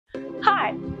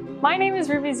Hi, my name is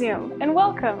Ruby Zoom, and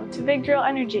welcome to Big Drill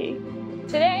Energy.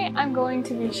 Today I'm going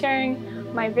to be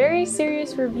sharing my very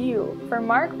serious review for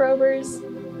Mark Rober's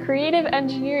Creative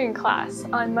Engineering class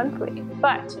on Monthly.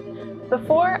 But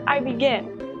before I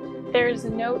begin, there is a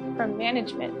note from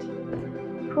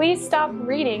management. Please stop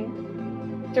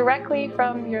reading directly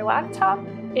from your laptop.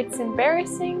 It's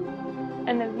embarrassing,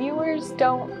 and the viewers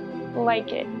don't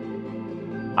like it.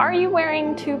 Are you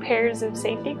wearing 2 pairs of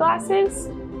safety glasses?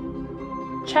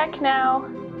 Check now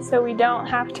so we don't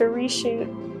have to reshoot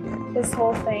this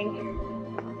whole thing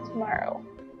tomorrow.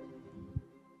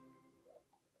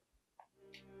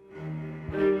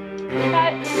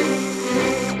 Cut.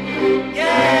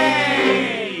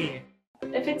 Yay!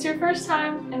 If it's your first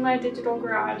time in my digital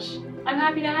garage, I'm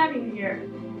happy to have you here.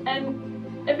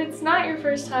 And if it's not your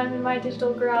first time in my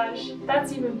digital garage,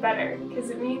 that's even better,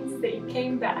 because it means that you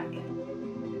came back.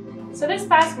 So this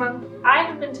past month, I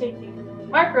have been taking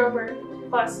Mark Rober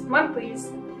plus Monthly's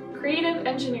Creative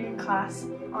Engineering class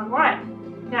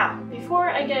online. Now, before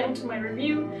I get into my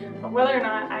review of whether or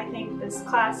not I think this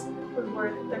class was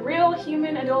worth the real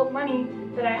human adult money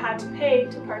that I had to pay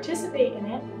to participate in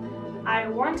it, I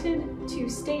wanted to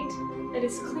state a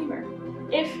disclaimer.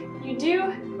 If you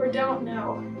do or don't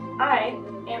know, I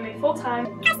am a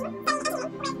full-time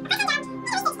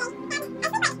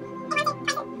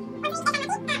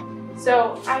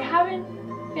so I haven't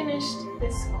finished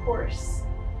this course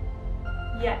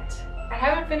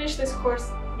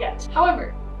yet.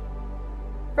 However,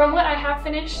 from what I have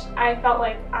finished, I felt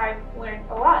like I've learned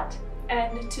a lot.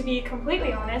 And to be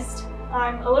completely honest,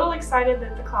 I'm a little excited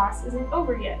that the class isn't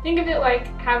over yet. Think of it like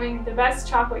having the best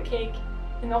chocolate cake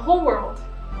in the whole world,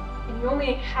 and you only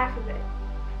ate half of it.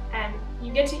 And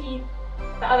you get to eat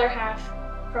the other half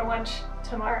for lunch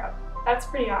tomorrow. That's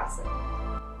pretty awesome.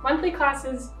 Monthly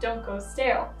classes don't go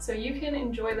stale, so you can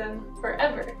enjoy them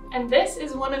forever. And this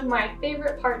is one of my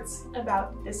favorite parts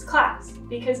about this class,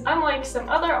 because unlike some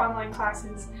other online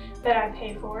classes that I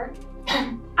pay for,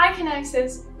 I can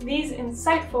access these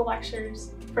insightful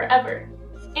lectures forever.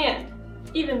 And,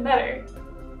 even better,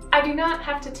 I do not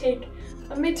have to take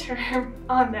a midterm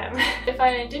on them. If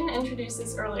I didn't introduce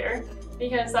this earlier,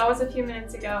 because that was a few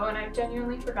minutes ago and I've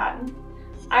genuinely forgotten,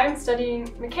 I'm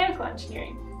studying mechanical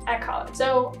engineering at college.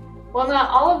 So, while not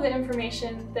all of the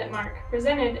information that Mark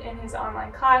presented in his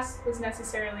online class was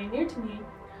necessarily new to me,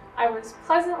 I was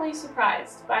pleasantly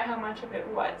surprised by how much of it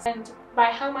was, and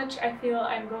by how much I feel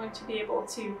I'm going to be able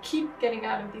to keep getting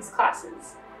out of these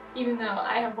classes, even though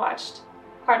I have watched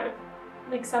part of,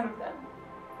 some of them.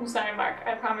 I'm sorry, Mark,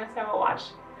 I promise I will watch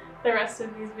the rest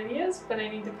of these videos, but I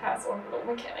need to pass orbital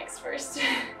mechanics first.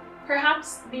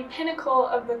 Perhaps the pinnacle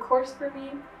of the course for me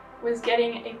was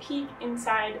getting a peek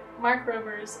inside Mark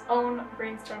Rober's own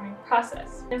brainstorming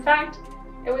process. In fact,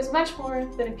 it was much more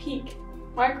than a peek.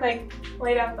 Mark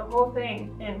laid out the whole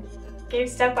thing and gave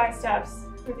step-by-steps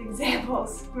with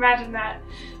examples. Imagine that,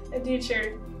 a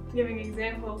teacher giving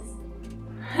examples.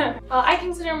 While I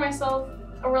consider myself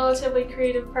a relatively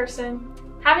creative person,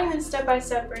 having this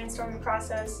step-by-step brainstorming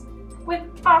process with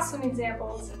awesome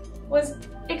examples was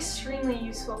extremely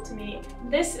useful to me.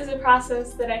 This is a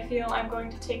process that I feel I'm going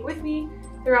to take with me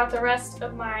throughout the rest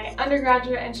of my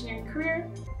undergraduate engineering career,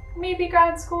 maybe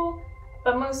grad school,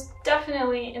 but most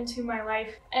definitely into my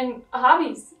life and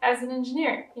hobbies as an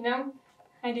engineer, you know?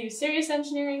 I do serious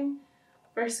engineering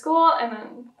for school and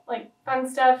then fun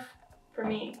stuff for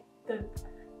me. The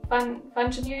fun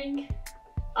engineering?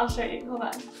 I'll show you, hold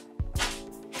on.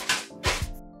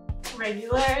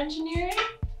 Regular engineering?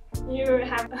 You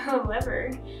have a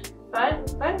lever. Fun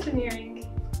engineering.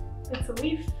 It's a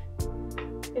leaf.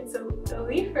 It's a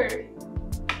leafer.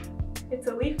 It's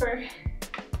a leafer.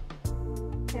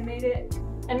 I made it.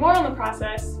 And more on the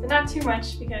process, but not too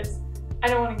much because I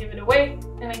don't want to give it away,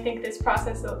 and I think this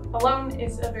process alone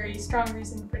is a very strong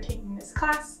reason for taking this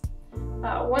class.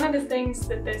 One of the things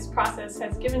that this process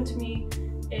has given to me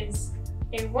is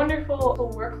a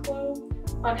wonderful workflow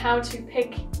on how to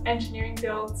pick engineering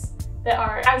builds that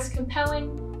are as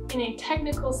compelling in a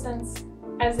technical sense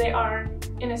as they are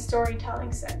in a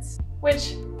storytelling sense.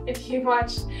 Which, if you've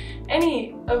watched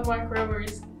any of Mark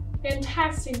Rober's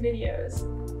fantastic videos,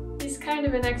 he's kind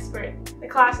of an expert. The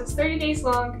class is 30 days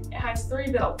long, it has 3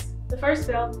 builds. The first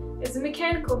build is a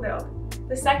mechanical build,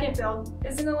 the second build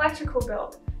is an electrical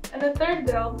build, and the third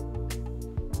build,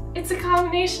 it's a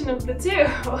combination of the 2.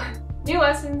 New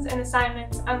lessons and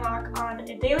assignments unlock on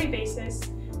a daily basis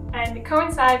and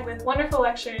coincide with wonderful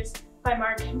lectures by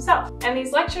Mark himself. And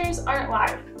these lectures aren't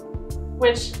live,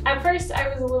 which at first I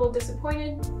was a little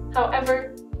disappointed.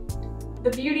 However, the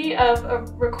beauty of a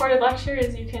recorded lecture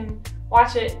is you can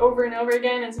watch it over and over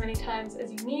again as many times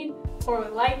as you need or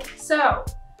would like. So,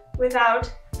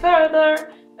 without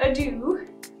further ado,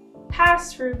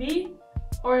 past Ruby,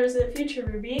 or is it future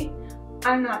Ruby,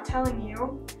 I'm not telling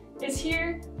you, is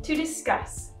here to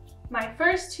discuss my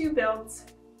first two builds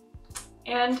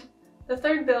and the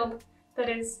third build that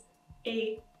is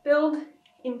a build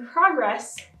in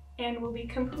progress and will be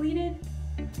completed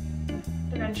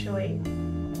eventually.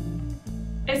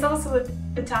 It's also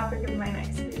the topic of my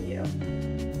next video.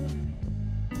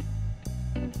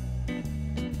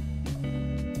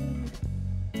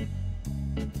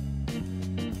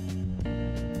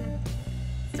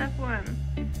 Step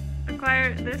 1.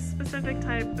 Acquire this specific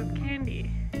type of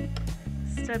candy.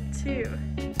 Step 2.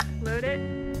 Load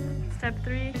it. Step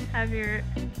 3. Have your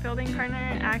building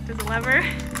partner act as a lever.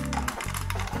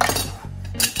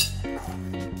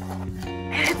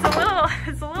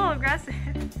 It's a little aggressive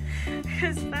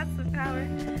because that's the power.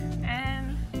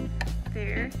 And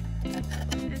there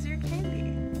is your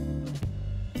candy.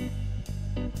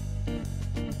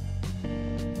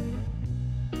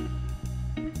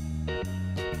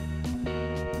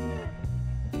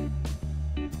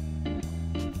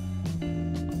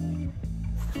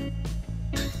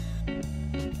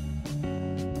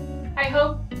 I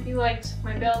hope you liked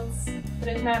my builds, but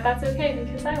if not, that's okay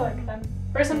because I like them.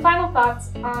 For some final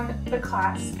thoughts on the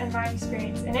class and my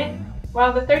experience in it,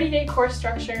 while the 30-day course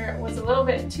structure was a little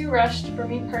bit too rushed for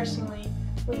me personally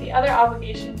with the other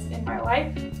obligations in my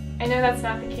life, I know that's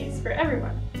not the case for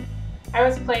everyone. I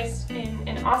was placed in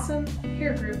an awesome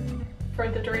peer group for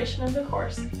the duration of the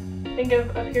course. Think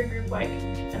of a peer group like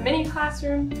a mini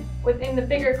classroom within the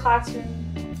bigger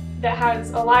classroom that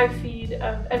has a live feed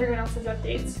of everyone else's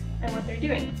updates and what they're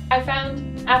doing. I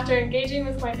found after engaging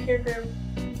with my peer group,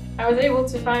 I was able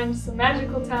to find some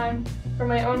magical time for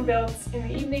my own builds in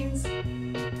the evenings.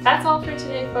 That's all for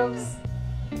today, folks.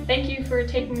 Thank you for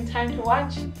taking the time to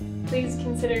watch. Please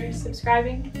consider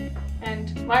subscribing,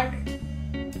 and Mark,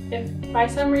 if by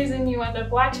some reason you end up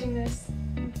watching this,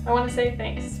 I want to say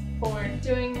thanks for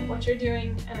doing what you're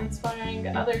doing and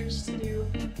inspiring others to do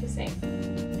the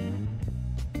same.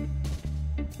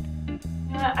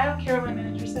 I don't care what my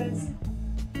manager says.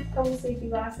 Double safety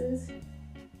glasses.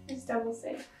 It's double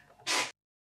safe.